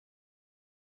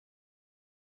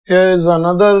Here is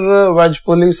another wedge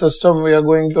pulley system we are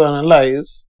going to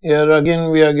analyze. Here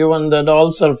again we are given that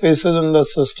all surfaces in the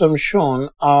system shown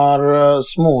are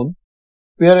smooth.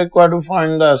 We are required to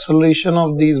find the acceleration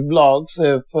of these blocks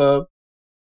if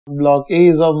block A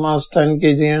is of mass 10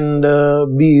 kg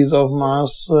and B is of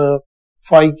mass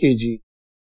 5 kg,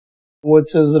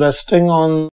 which is resting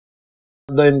on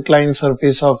the inclined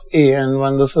surface of A, and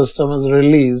when the system is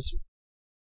released,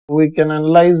 we can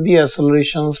analyze the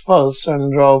accelerations first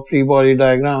and draw a free body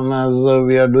diagram as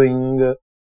we are doing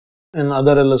in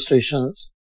other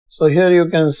illustrations. So here you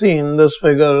can see in this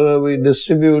figure we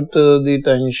distribute the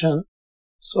tension.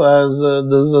 So as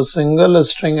this is a single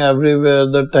string, everywhere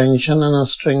the tension in a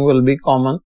string will be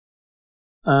common.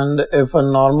 And if a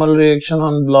normal reaction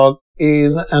on block A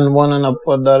is N1 in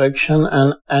upward direction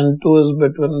and N2 is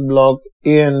between block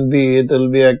A and B, it will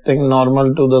be acting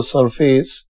normal to the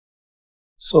surface.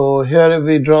 So here if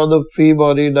we draw the free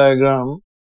body diagram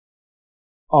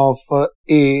of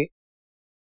A,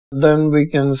 then we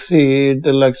can see it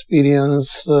will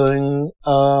experience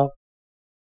a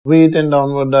weight in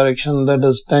downward direction, that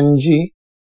is 10g.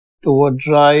 Toward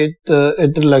right,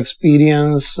 it will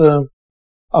experience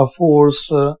a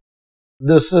force.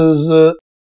 This is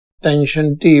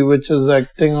tension T, which is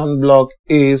acting on block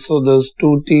A, so there's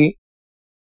 2T,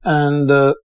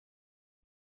 and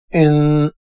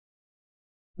in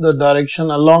the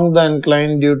direction along the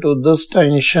incline, due to this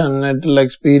tension, it will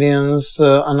experience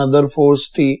another force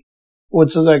T,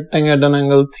 which is acting at an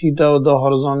angle theta with the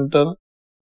horizontal.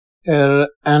 Here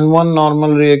N1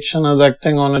 normal reaction is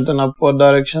acting on it in upward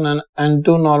direction and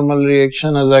N2 normal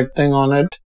reaction is acting on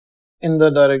it in the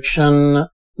direction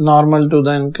normal to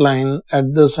the incline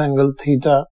at this angle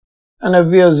theta. And if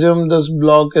we assume this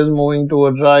block is moving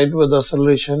toward right with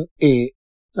acceleration A,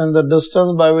 then the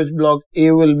distance by which block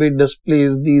A will be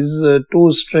displaced, these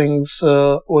two strings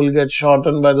will get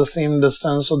shortened by the same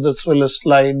distance, so this will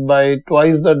slide by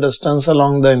twice the distance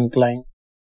along the incline.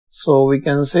 So we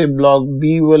can say block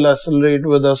B will accelerate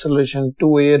with acceleration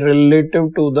 2A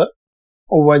relative to the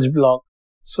wedge block.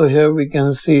 So here we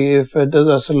can see if it is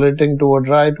accelerating toward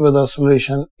right with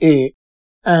acceleration A,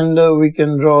 and we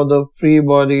can draw the free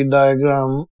body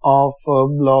diagram of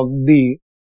block B,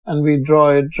 and we draw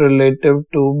it relative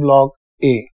to block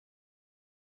A.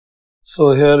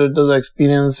 So here it is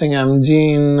experiencing mg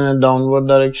in downward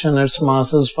direction. Its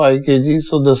mass is 5 kg,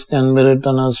 so this can be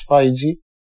written as 5g.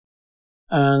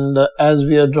 And as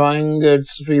we are drawing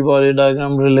its free body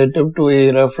diagram relative to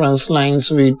A, reference lines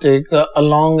we take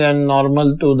along and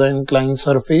normal to the inclined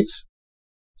surface.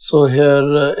 So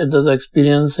here it is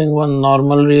experiencing one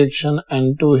normal reaction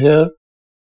N2 here.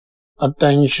 A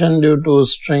tension due to a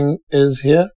string is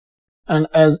here. And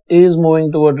as A is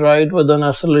moving toward right with an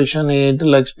acceleration A, it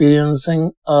will experience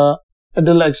a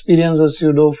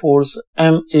pseudo force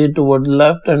MA toward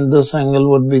left, and this angle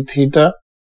would be theta.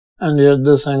 And here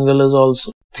this angle is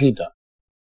also theta.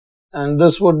 And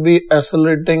this would be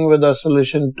accelerating with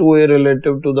acceleration 2A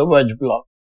relative to the wedge block.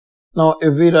 Now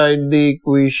if we write the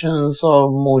equations of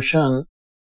motion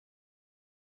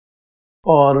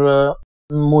for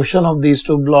motion of these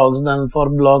two blocks, then for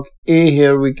block A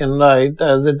here we can write,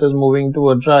 as it is moving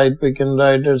toward right, we can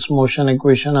write its motion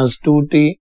equation as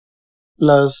 2T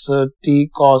plus T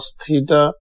cos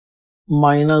theta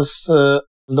minus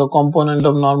the component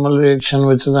of normal reaction,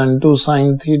 which is N2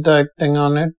 sin theta acting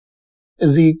on it,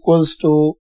 is equals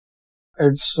to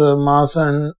its mass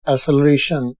and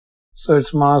acceleration. So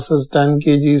its mass is 10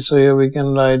 kg, so here we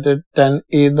can write it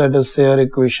 10A, that is Sayre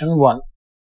equation 1.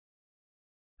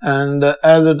 And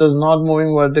as it is not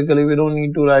moving vertically, we don't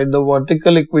need to write the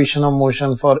vertical equation of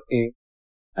motion for A.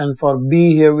 And for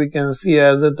B here we can see,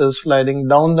 as it is sliding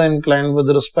down the incline with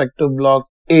respect to block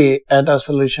A at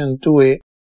acceleration 2A,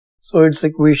 so its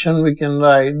equation we can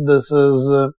write, this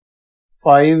is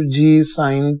 5g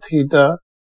sin theta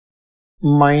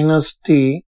minus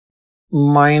T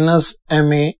minus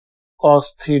MA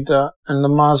cos theta, and the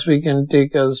mass we can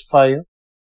take as 5,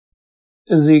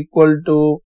 is equal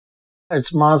to,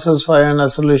 its mass is 5 and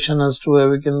acceleration is 2A,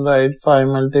 we can write 5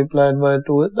 multiplied by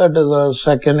 2A, that is our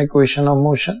second equation of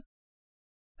motion.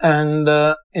 And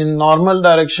in normal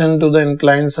direction to the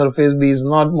inclined surface, B is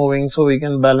not moving, so we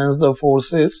can balance the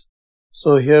forces.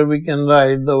 So here we can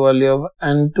write the value of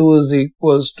N2 is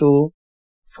equals to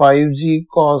 5g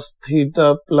cos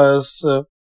theta plus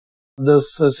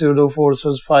this pseudo force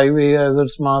is 5A, as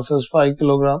its mass is 5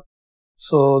 kg.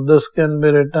 So this can be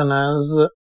written as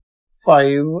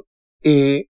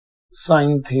 5A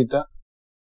sin theta.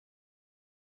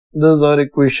 This is our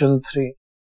equation 3.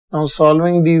 Now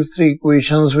solving these three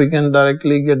equations, we can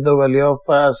directly get the value of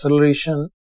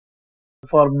acceleration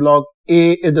For block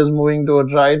A, it is moving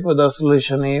toward right with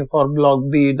acceleration A. For block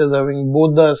B, it is having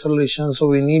both the accelerations. So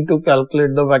we need to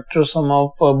calculate the vector sum of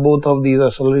both of these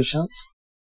accelerations.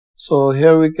 So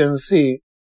here we can see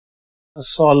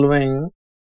solving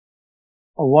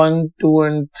 1, 2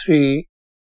 and 3.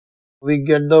 We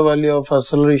get the value of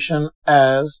acceleration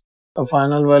as the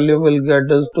final value will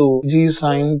get us to g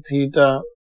sine theta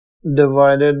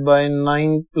divided by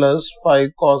 9 plus 5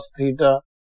 cos theta.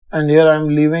 And here I am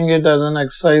leaving it as an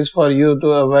exercise for you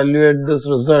to evaluate this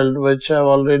result, which I am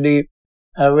already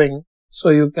having. So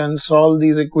you can solve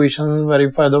these equations and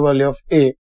verify the value of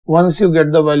A. Once you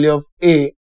get the value of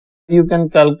A, you can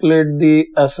calculate the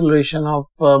acceleration of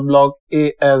block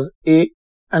A as A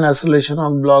and acceleration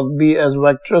of block B as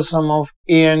vector sum of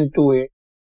A and 2A.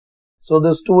 So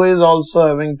this 2A is also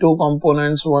having two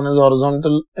components. One is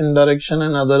horizontal in direction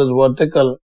and other is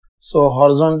vertical. So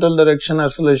horizontal direction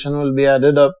acceleration will be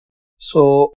added up.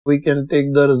 So we can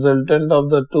take the resultant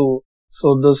of the two.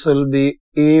 So this will be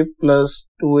A plus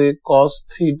 2A cos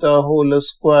theta whole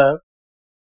square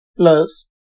plus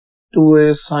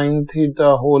 2A sin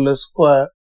theta whole square.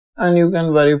 And you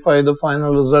can verify the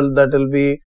final result, that will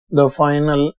be the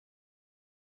final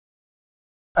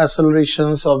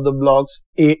accelerations of the blocks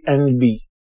A and B.